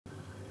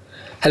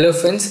Hello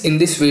friends, in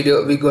this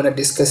video we're going to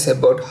discuss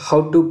about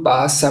how to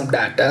pass some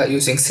data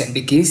using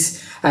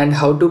SendKeys and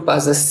how to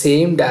pass the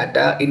same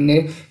data in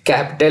a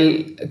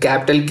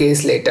capital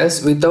case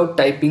letters without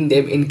typing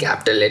them in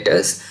capital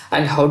letters,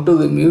 and how to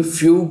remove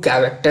few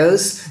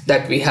characters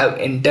that we have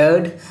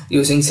entered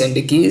using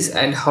SendKeys,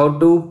 and how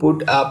to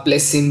put a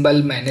plus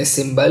symbol, minus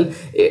symbol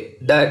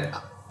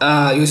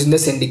using the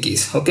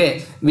SendKeys.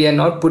 Okay, we are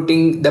not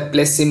putting the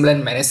plus symbol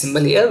and minus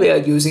symbol here. We are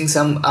using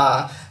some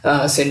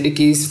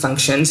SendKeys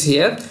functions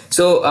here.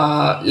 So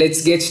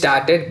let's get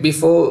started.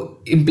 Before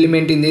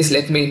implementing this,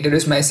 let me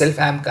introduce myself.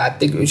 I am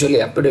Karthik. Usually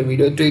upload a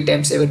video 3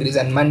 times every day. It is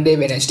on Monday,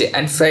 Wednesday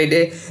and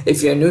Friday.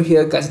 If you are new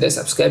here, consider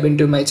subscribing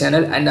to my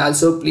channel, and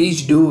also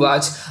please do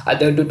watch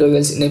other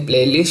tutorials in a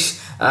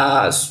playlist.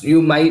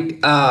 You might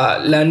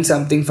learn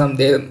something from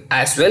there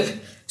as well.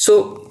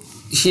 So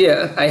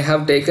here I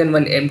have taken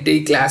one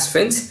empty class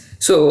fence,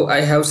 so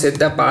I have set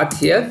the path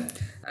here,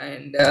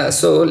 and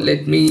so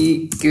let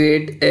me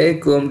create a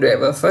Chrome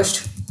driver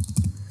first.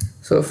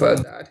 So for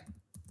that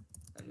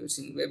I'm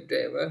using web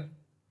driver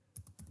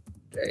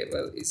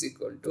is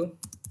equal to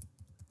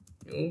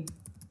new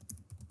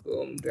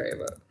Chrome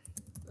driver,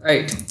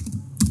 right?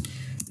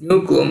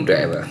 New Chrome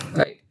driver,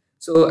 right?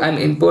 So I'm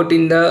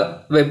importing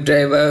the web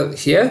driver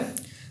here.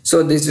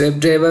 So this web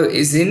driver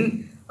is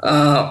in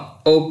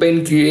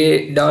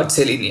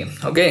openqa.selenium.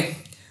 Okay,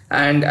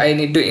 and I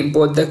need to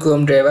import the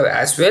Chrome driver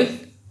as well.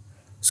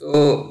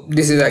 So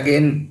this is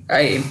again,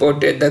 I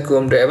imported the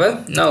Chrome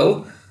driver.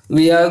 Now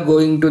we are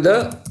going to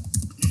the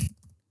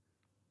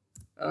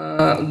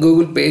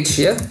Google page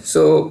here.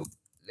 So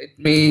let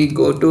me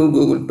go to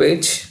Google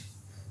page.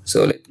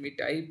 So let me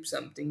type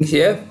something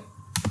here.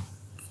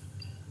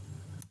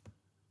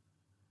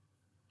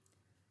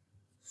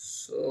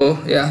 So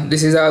yeah,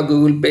 this is our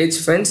Google page,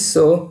 friends.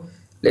 So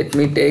let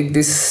me take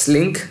this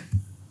link,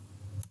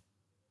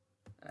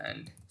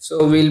 and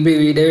so we'll be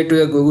redirected to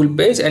the Google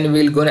page, and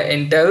we're gonna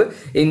enter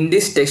in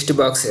this text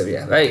box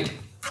area, right?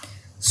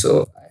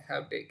 So I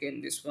have taken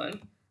this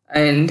one,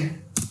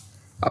 and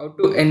how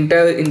to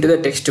enter into the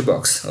text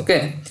box.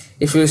 Okay,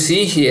 if you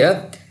see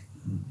here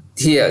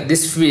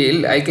this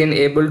field I can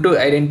able to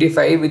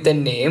identify with a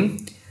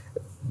name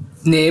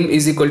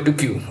is equal to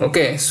Q.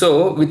 Okay,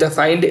 so with the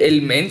find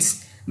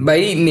elements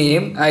by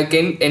name I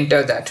can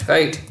enter that,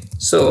 right?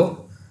 So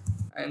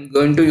I'm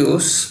going to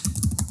use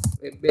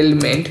web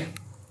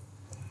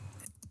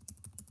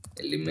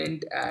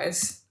element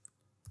as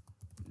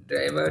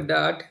driver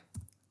dot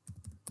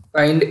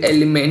find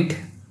element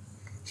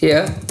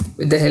here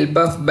with the help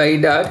of by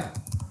dot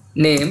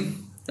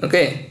name.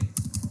 Okay,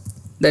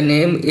 the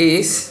name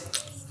is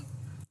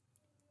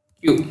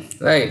Q,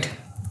 right?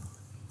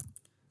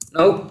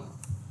 Now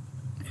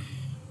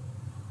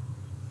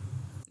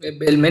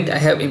web element I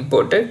have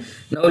imported.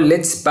 Now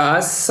let's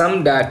pass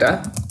some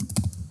data.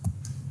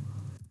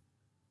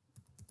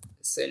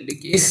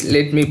 SendKeys,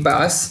 let me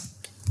pass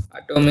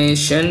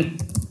automation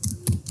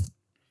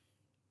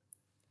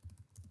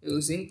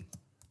using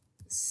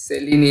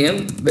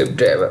Selenium Web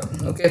Driver.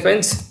 Okay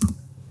friends,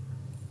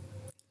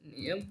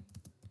 Selenium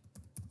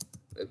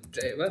Web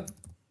Driver.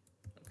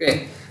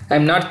 Okay,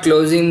 I'm not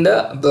closing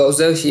the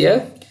browser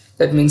here.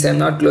 That means I'm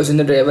not closing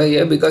the driver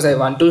here because I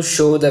want to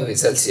show the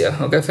results here.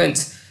 Okay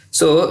friends,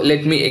 so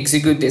let me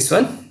execute this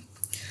one.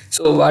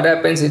 So what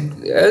happens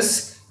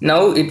is,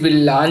 now it will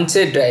launch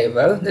a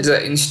driver, that's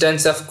an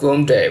instance of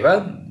Chrome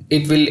driver.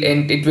 It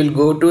will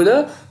go to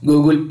the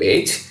Google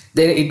page,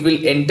 then it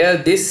will enter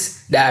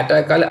this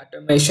data called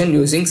automation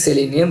using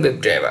Selenium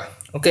Web Driver.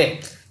 Okay,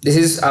 this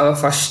is our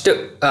first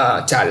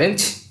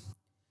challenge.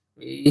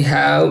 We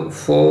have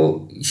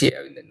 4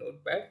 here in the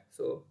notepad.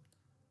 So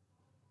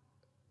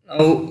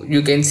now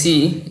you can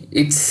see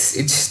it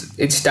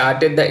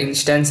started the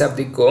instance of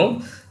the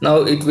Chrome.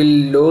 Now it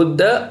will load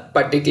the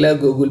particular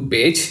Google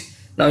page.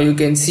 Now you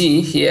can see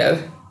here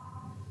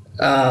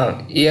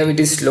here it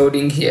is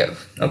loading here.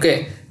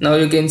 Okay, now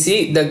you can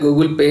see the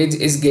Google page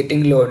is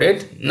getting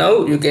loaded.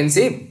 Now you can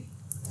see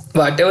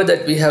whatever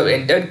that we have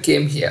entered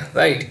came here,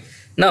 right?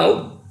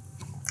 Now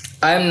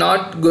I am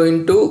not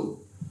going to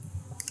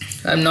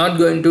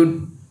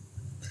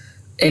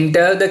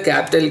enter the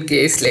capital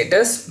case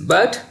letters,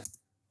 but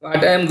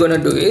what I am going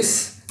to do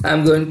is I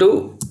am going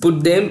to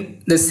put them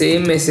the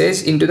same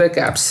message into the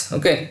caps.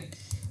 Okay,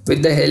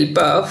 with the help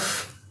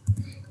of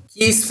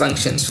keys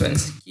functions,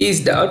 friends.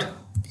 Keys dot,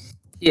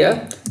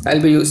 here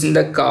I'll be using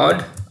the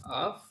chord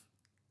of,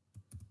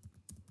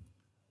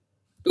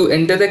 to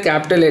enter the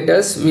capital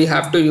letters we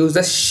have to use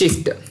the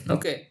shift.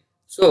 Okay,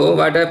 so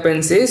what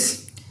happens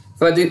is,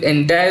 for the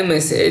entire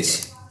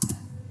message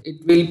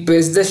it will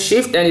press the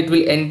shift and it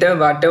will enter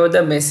whatever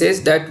the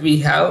message that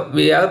we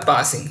are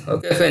passing.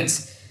 Okay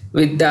friends,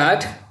 with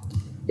that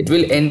it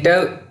will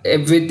enter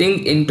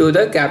everything into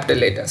the capital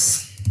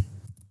letters,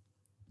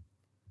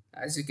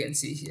 as you can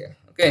see here.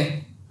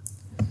 Okay,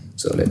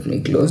 so let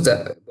me close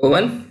the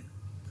one.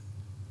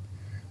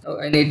 Now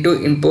I need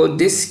to import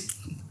this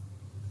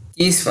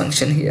keys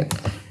function here.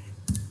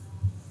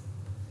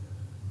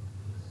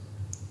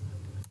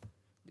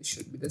 This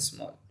should be the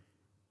small,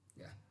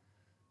 yeah.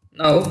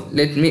 Now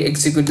let me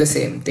execute the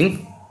same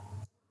thing.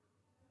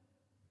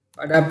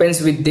 What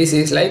happens with this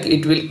is like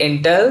it will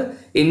enter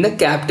in the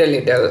capital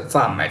letter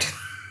format.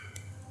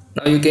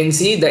 Now you can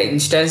see the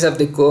instance of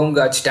the Chrome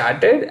got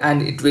started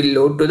and it will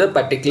load to the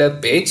particular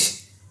page.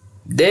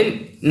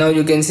 Then now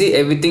you can see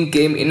everything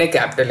came in a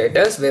capital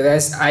letters,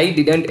 whereas I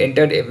didn't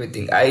enter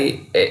everything.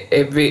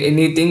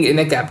 Anything in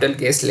a capital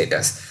case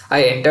letters.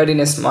 I entered in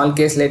a small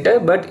case letter,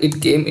 but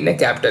it came in a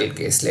capital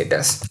case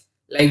letters.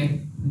 Like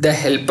the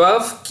help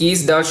of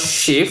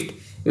keys.shift,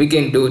 we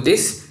can do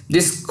this.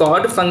 This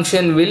chord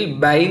function will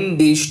bind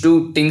these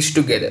two things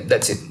together.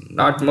 That's it.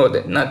 Not more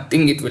than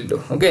nothing it will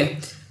do. Okay.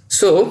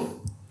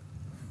 So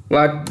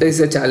what is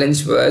the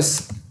challenge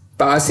was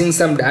passing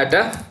some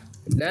data,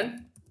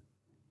 done,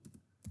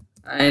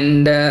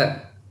 and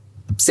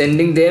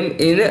sending them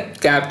in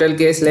capital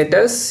case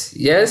letters,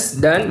 yes,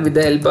 done, with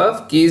the help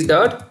of keys.shift.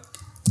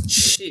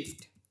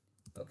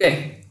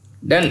 Okay,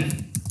 done.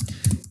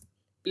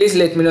 Please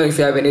let me know if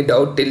you have any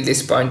doubt till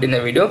this point in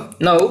the video.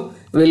 Now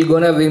we're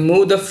gonna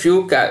remove the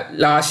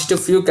last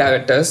few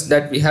characters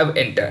that we have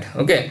entered.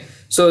 Okay,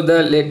 so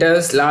the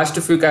last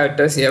few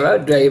characters here are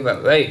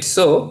driver, right?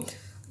 So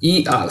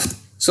ER.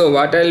 So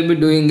what I'll be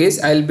doing is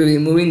I'll be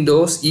removing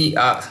those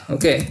ER.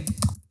 Okay,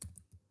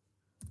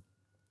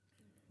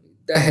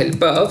 the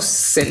help of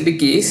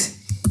SendKeys.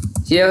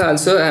 Here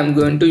also I am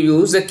going to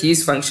use the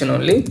keys function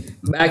only,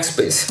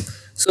 backspace.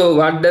 So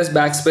what does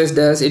backspace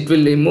does? It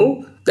will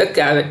remove the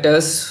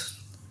characters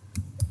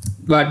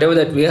whatever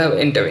that we have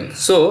entering.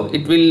 So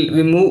it will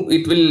remove,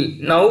 it will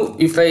now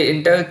if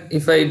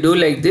I do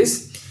like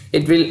this,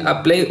 it will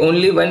apply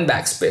only one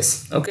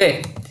backspace.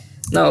 Okay,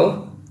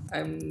 now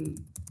I'm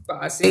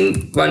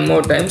passing one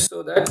more time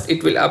so that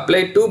it will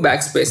apply two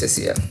backspaces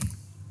here.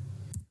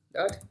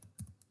 Dot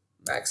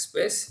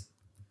backspace,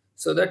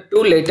 so that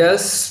two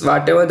letters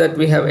whatever that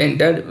we have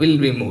entered will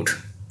be moved.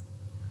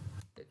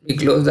 Let me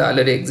close the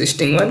already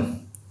existing one.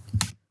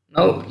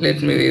 Now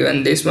let me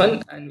rerun this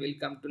one and we'll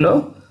come to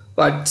know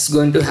what's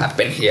going to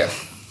happen here.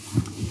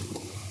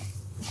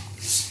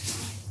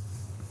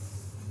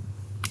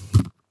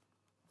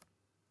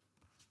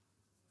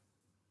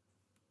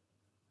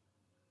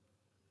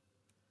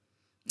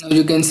 Now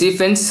you can see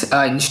friends,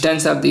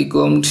 instance of the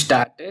Chrome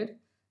started.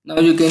 Now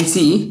you can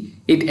see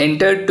it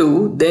entered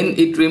 2, then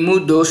it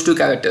removed those two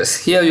characters.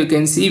 Here you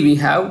can see we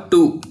have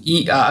 2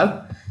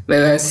 ER,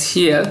 whereas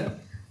here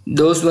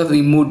those were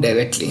removed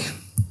directly.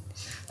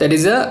 That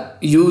is a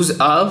use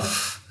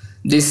of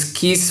this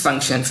keys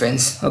function,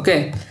 friends.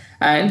 Okay,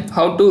 and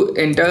how to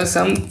enter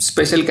some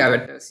special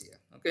characters here.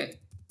 Okay,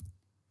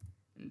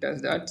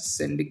 does that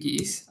send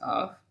keys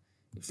of,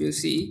 if you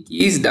see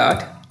keys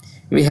dot,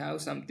 we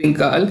have something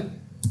called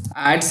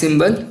add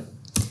symbol.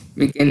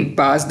 We can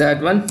pass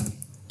that one,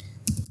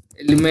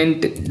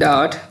 element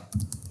dot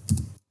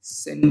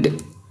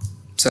send,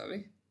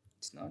 sorry,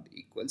 it's not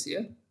equals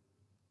here,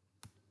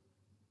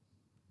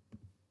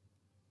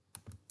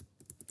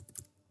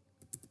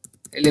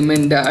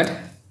 element dot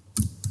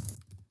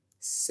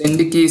send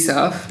keys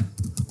of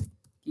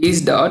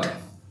keys dot.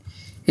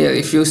 Here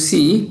if you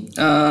see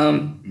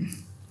now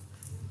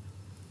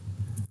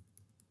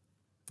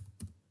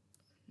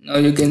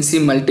you can see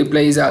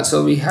multiply is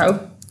also we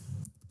have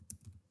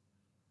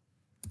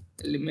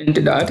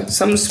element dot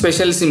some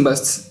special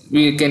symbols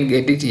we can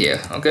get it here.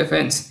 Okay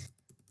friends,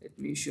 let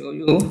me show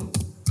you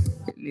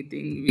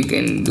anything we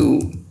can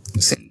do.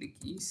 Send the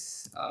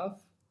keys of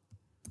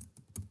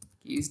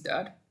keys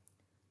dot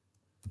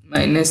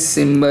minus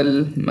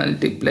symbol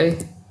multiply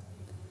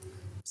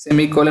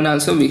semicolon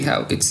also we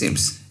have, it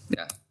seems.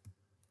 Yeah,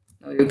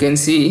 now you can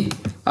see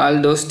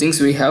all those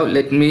things we have.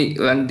 Let me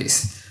run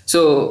this.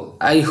 So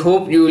I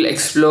hope you will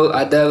explore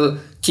other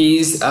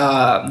keys,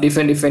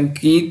 different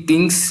key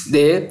things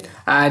there,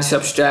 add,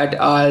 subtract,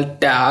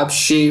 alt, tab,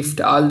 shift,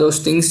 all those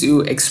things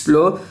you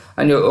explore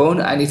on your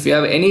own. And if you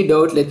have any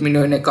doubt, let me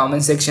know in the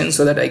comment section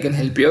so that I can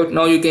help you out.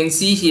 Now you can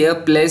see here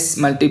plus,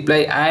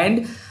 multiply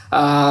and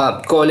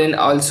colon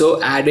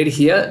also added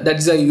here.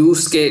 That's a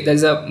use case,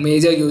 that's a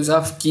major use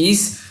of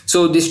keys.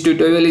 So this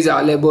tutorial is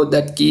all about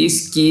that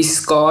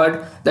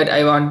Keys.Chord that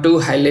I want to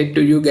highlight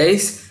to you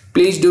guys.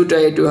 Please do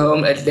try it to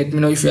home and let me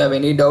know if you have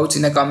any doubts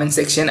in the comment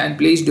section, and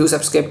please do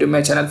subscribe to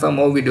my channel for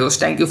more videos.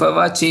 Thank you for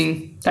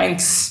watching.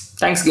 Thanks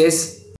guys.